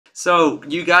So,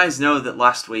 you guys know that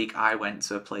last week I went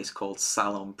to a place called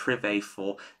Salon Privé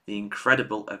for the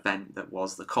incredible event that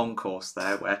was the concourse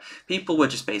there, where people were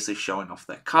just basically showing off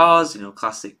their cars, you know,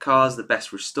 classic cars, the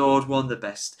best restored one,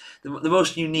 the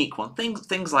most unique one,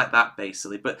 things like that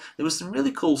basically. But there was some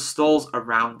really cool stalls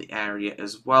around the area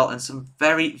as well, and some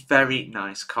very, very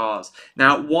nice cars.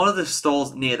 Now, one of the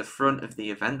stalls near the front of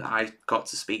the event that I got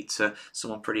to speak to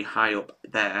someone pretty high up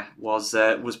there was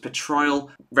Petroyle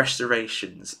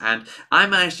Restorations, and I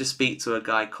managed to speak to a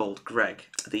guy called Greg,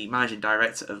 the managing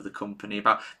director of the company,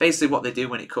 about basically what they do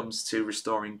when it comes to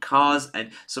restoring cars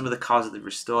and some of the cars that they've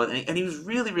restored. And he was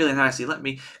really, really nice. He let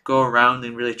me go around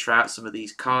and really try out some of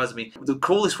these cars. I mean, the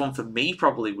coolest one for me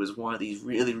probably was one of these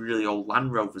really, really old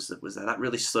Land Rovers that was there. That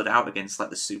really stood out against like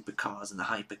the supercars and the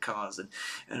hypercars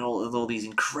and all these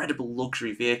incredible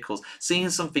luxury vehicles. Seeing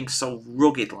something so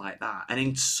rugged like that and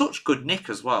in such good nick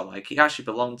as well. Like, he actually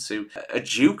belonged to a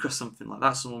duke or something like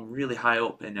that, someone really high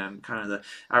up in kind of the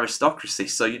aristocracy.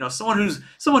 So, you know, someone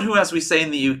who, as we say in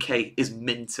the UK, is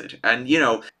minted, and you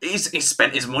know, he's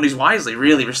spent his monies wisely,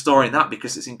 really restoring that,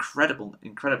 because it's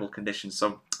incredible condition.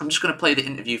 So I'm just going to play the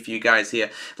interview for you guys here.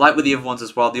 Like with the other ones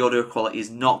as well, the audio quality is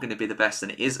not going to be the best,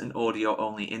 and it is an audio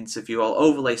only interview. I'll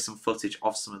overlay some footage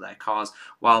of some of their cars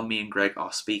while me and Greg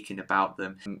are speaking about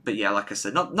them. But yeah, like I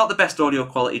said, not the best audio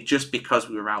quality, just because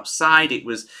we were outside. It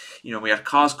was, you know, we had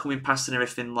cars coming past and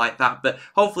everything like that. But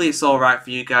hopefully it's all right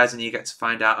for you guys, and you get to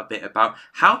find out a bit about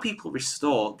how people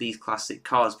restore these classic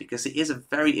cars, because it is a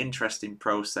very interesting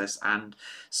process and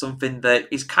something that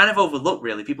is kind of overlooked,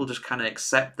 really. People just kind of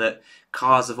accept that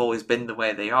cars have always been the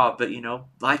way they are, but you know,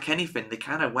 like anything, they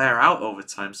kind of wear out over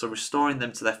time, so restoring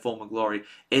them to their former glory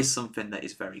is something that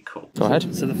is very cool. Go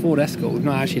ahead. So the Ford Escort, we've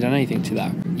not actually done anything to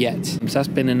that yet. So that's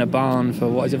been in a barn for,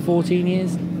 what is it, 14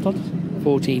 years?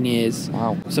 14 years.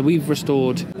 Wow. So we've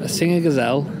restored a Singer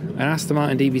Gazelle, an Aston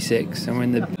Martin DB6, and we're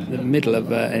in the middle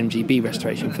of an MGB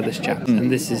restoration for this chap. And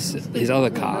this is his other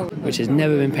car, which has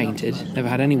never been painted, never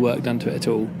had any work done to it at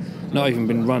all, not even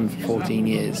been run for 14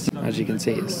 years. As you can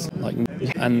see, it's like...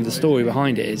 And the story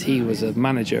behind it is he was a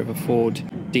manager of a Ford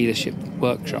dealership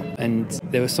workshop, and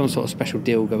there was some sort of special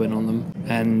deal going on them,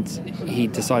 and he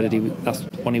decided that's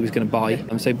one he was going to buy,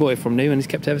 and so he bought it from new, and he's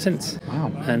kept it ever since.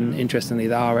 Wow. And interestingly,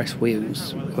 the RS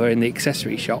wheels were in the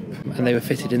accessory shop, and they were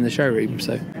fitted in the showroom,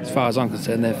 so as far as I'm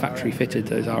concerned, they're factory fitted,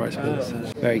 those RS wheels.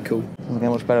 Very cool. Doesn't get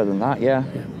much better than that, yeah.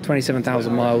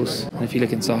 27,000 miles, and if you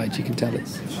look inside, you can tell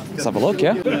it's... Let's have a look,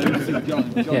 yeah?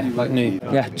 Yeah, like new.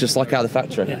 Yeah, just like out of the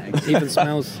factory. Yeah, it even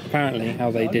smells, apparently,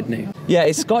 how they did new. Yeah,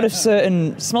 it's got a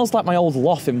certain... Smells like my old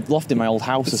loft in my old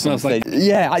house or something.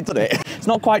 Yeah, I done it. It's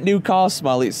not quite new car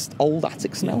smell, it's old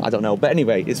attic smell. I don't know. But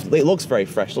anyway, it looks very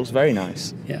fresh, looks very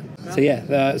nice. Yeah. So yeah,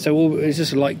 it's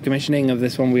just like commissioning of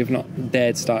this one. We've not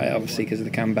dared start it, obviously, because of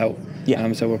the cam belt.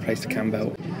 Yeah. So we'll replace the cam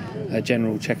belt. A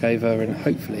general check over, and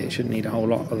hopefully it shouldn't need a whole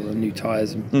lot other than new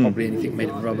tyres and probably anything made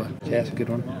of rubber. So yeah, it's a good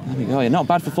one. There we go. Yeah, not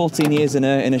bad for 14 years in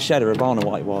a shed or a barn or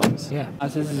what it was. Yeah.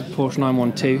 As this is a Porsche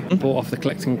 912, bought off the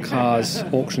Collecting Cars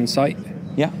auction site.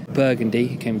 Yeah.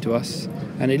 Burgundy came to us,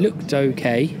 and it looked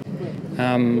okay,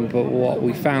 but what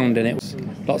we found in it was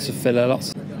lots of filler,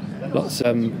 lots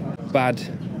of bad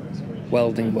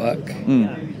welding work,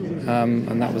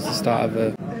 and that was the start of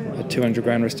a 200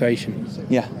 grand restoration.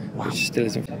 Yeah. Wow. Which still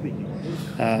isn't.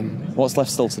 What's left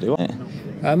still to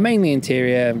do? Mainly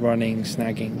interior, running,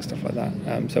 snagging, stuff like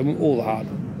that. So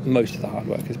most of the hard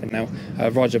work has been now.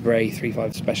 Roger Bray,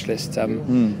 3.5 specialist.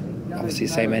 Obviously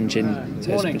the same engine,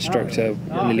 so it's been stroked to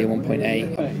Lilian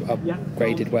 1.8,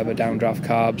 upgraded Weber downdraft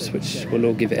carbs, which will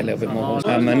all give it a little bit more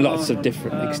horsepower, and lots of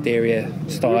different exterior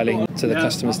styling to the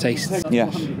customer's tastes. Yeah.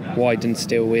 Widened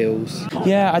steel wheels.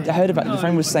 Yeah, I heard about, the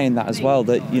friend was saying that as well,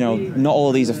 that, you know, not all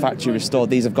of these are factory restored.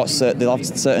 These have got they'll have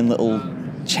certain little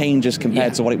changes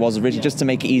compared to what it was originally, just to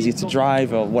make it easier to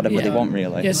drive or whatever they want,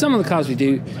 really. Yeah, some of the cars we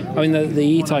do, I mean, the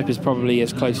E-Type is probably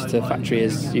as close to factory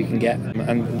as you can get,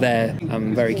 and they're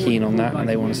very keen on that, and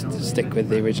they want us to stick with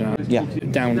the original. Yeah.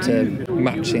 Down to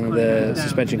matching the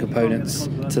suspension components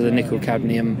to the nickel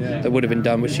cadmium that would have been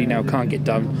done, which you now can't get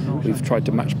done. We've tried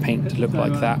to match paint to look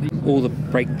like that. All the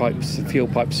brake pipes, the fuel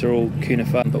pipes are all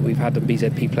conifer, but we've had them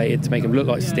BZP plated to make them look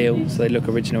like steel, so they look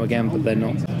original again, but they're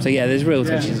not. So yeah, there's real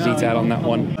attention to detail on that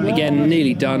one. Again,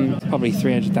 nearly done, probably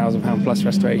 £300,000 plus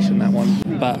restoration, that one.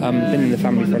 But been in the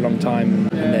family for a long time,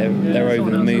 and they're over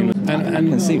the moon. And I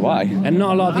can see why. And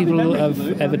not a lot of people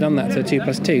have ever done that to a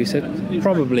 2+2, so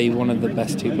probably one of the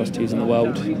best 2+2s in the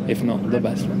world, if not the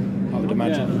best one, I would would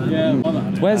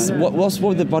imagine. What's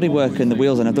with the bodywork and the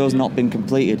wheels, and have those not been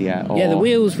completed yet? Or? Yeah, the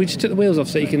wheels, we just took the wheels off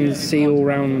so you can see all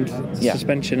round Yeah.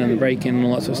 suspension and the braking and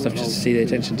all that sort of stuff, just to see the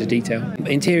attention to detail.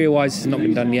 Interior wise, it's not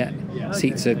been done yet.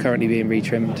 Seats are currently being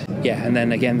retrimmed. Yeah, and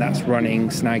then again, that's running,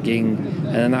 snagging,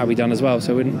 and then that'll be done as well.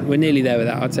 So we're nearly there with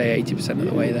that. I'd say 80% of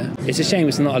the way there. It's a shame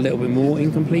it's not a little bit more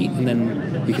incomplete, and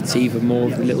then you could see even more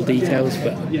of the little details,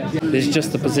 but there's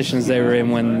just the positions they were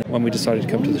in when we decided to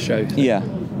come to the show. Yeah.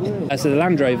 So the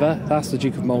Land Rover, that's the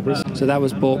Duke of Marlborough's. So that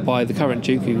was bought by the current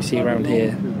Duke who you see around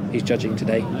here. He's judging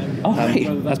today. Oh,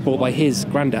 right. That's bought by his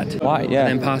granddad. Right, yeah.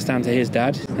 And then passed down to his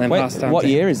dad. And then Wait, passed down what to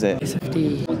year is it? It's a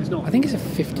 50. I think it's a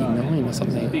 59 or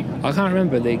something. I can't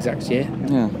remember the exact year.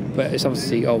 Yeah. But it's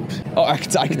obviously old. Oh, I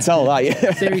can tell that,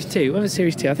 yeah. Series 2. When was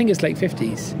Series 2? I think it's late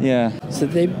 50s. Yeah. So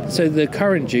the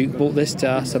current Duke bought this to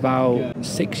us about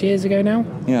 6 years ago now.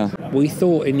 Yeah. We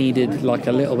thought it needed like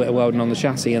a little bit of welding on the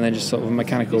chassis and then just sort of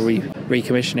mechanical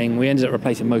recommissioning. We ended up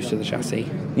replacing most of the chassis.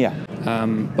 Yeah.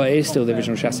 But it is still the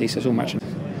original chassis, so it's all matching.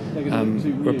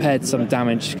 Repaired some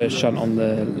damage, a shunt on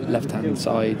the left-hand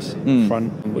side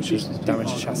front, which was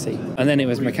damaged to chassis. And then it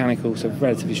was mechanical, so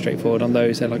relatively straightforward on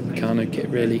those. They're like Meccano kit,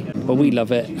 really. But we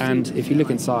love it. And if you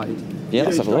look inside... Yeah,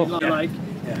 let's have a look.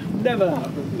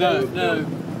 Never. No.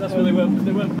 That's where they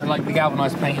weren't. Like the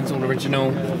galvanised painting's all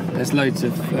original. There's loads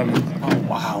of... Oh,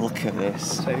 wow, look at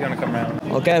this. so if you want to come around...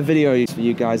 I'll get a video for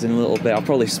you guys in a little bit. I'll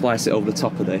probably splice it over the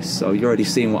top of this, so you're already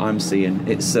seeing what I'm seeing.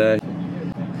 It's...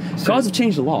 cars have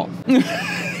changed a lot.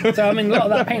 So, I mean, a lot of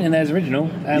that painting there is original.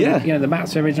 Yeah. You know, the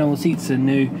mats are original, the seats are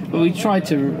new, but we tried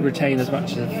to retain as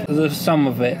much of the some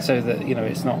of it so that, you know,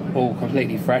 it's not all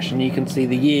completely fresh and you can see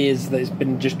the years that it's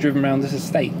been just driven around this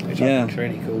estate, which I think is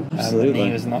really cool. Absolutely. And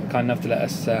he was not kind enough to let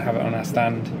us have it on our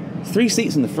stand. 3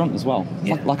 seats in the front as well.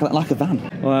 Yeah. Like a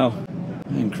van. Wow.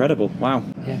 Incredible. Wow.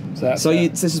 Yeah. So that's,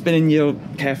 this has been in your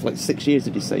care for like 6 years,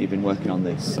 did you say you've been working on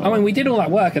this? So. I mean, we did all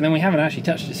that work and then we haven't actually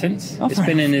touched it since. Oh, it's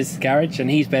been in his garage and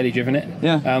he's barely driven it.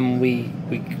 Yeah.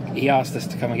 He asked us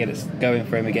to come and get it going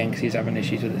for him again because he's having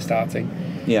issues with it starting.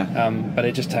 Yeah. But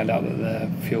it just turned out that the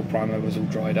fuel primer was all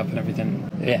dried up and everything.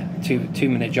 Yeah,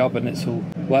 2-minute job and it's all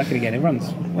working again. It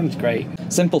runs great.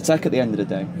 Simple tech at the end of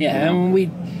the day. Yeah, and we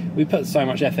put so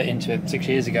much effort into it 6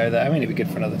 years ago that, I mean, it'd be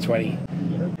good for another 20.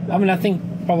 I mean, I think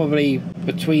probably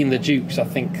between the Dukes, I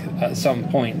think at some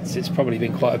points it's probably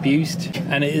been quite abused,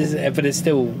 and it is, but it's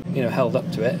still, you know, held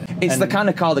up to it. It's and the kind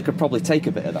of car that could probably take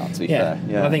a bit of that, to be fair.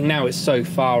 Yeah. And I think now it's so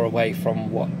far away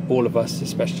from what all of us,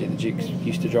 especially the Dukes,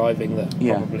 used to driving that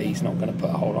probably he's not going to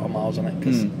put a whole lot of miles on it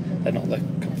because they're not the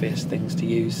comfiest things to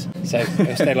use. So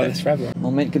it'll stay like this forever.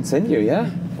 Well, mate, continue, yeah.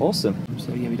 Awesome.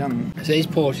 So yeah, we've done. So these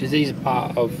Porsches, these are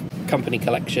part of company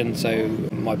collection. So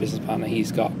my business partner,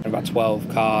 he's got about 12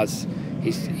 cars.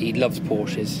 He loves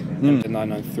Porsches, the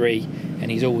 993,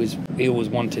 and he always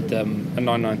wanted a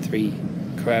 993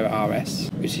 Carrera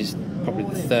RS, which is probably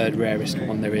the third rarest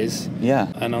one there is.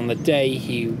 Yeah. And on the day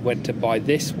he went to buy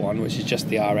this one, which is just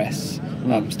the RS,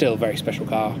 still a very special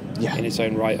car in its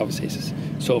own right. Obviously, it's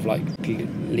sort of like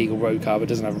legal road car, but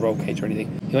doesn't have a roll cage or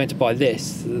anything. He went to buy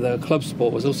this. The Club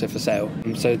Sport was also for sale,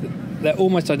 so they're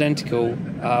almost identical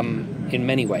in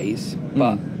many ways,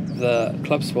 but the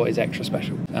Club Sport is extra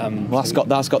special. Well,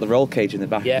 that's got the roll cage in the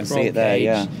back. Yeah, you can see it there. cage.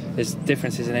 Yeah. There's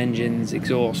differences in engines,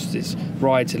 exhaust. It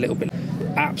rides a little bit.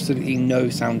 Absolutely no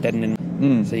sound deadening,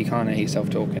 so you can't hear yourself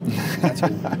talking at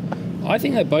all. I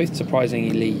think they're both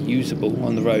surprisingly usable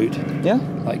on the road. Yeah.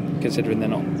 Like, considering they're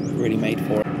not really made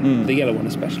for it. The yellow one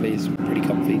especially is pretty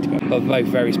comfy to go. But both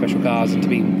very special cars, and to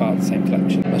be part of the same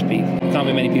collection can't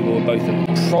be many people with both of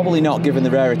them. Probably not, given the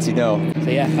rarity, no. So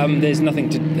yeah, there's nothing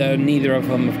to. Neither of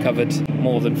them have covered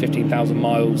more than 15,000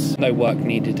 miles. No work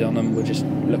needed on them. We'll just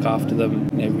look after them,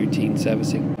 routine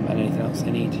servicing and anything else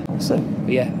they need. Awesome.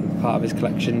 But yeah, part of his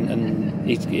collection, and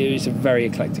it's a very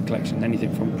eclectic collection.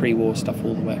 Anything from pre-war stuff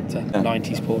all the way up to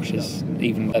 90s Porsches,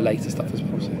 even the later stuff as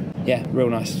well. So yeah, real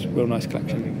nice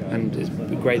collection, and it's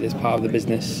great that it's part of the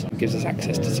business. It gives us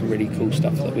access to some really cool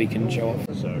stuff that we can show off.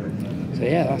 So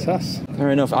yeah, that's us.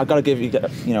 Fair enough. I've got to give you,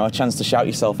 a chance to shout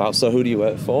yourself out. So who do you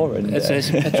work for? And So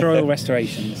it's Petroyle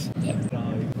Restorations.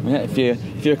 Yeah, if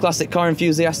you're a classic car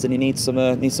enthusiast and you need some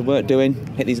work doing,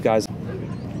 hit these guys.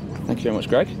 Thank you very much,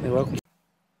 Greg. You're welcome.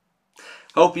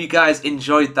 Hope you guys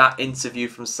enjoyed that interview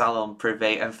from Salon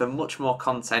Privé, and for much more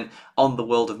content on the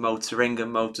world of motoring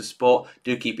and motorsport,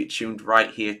 do keep it tuned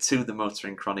right here to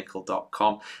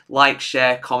themotoringchronicle.com. Like,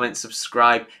 share, comment,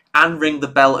 subscribe, and ring the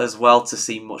bell as well to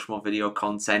see much more video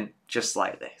content just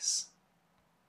like this.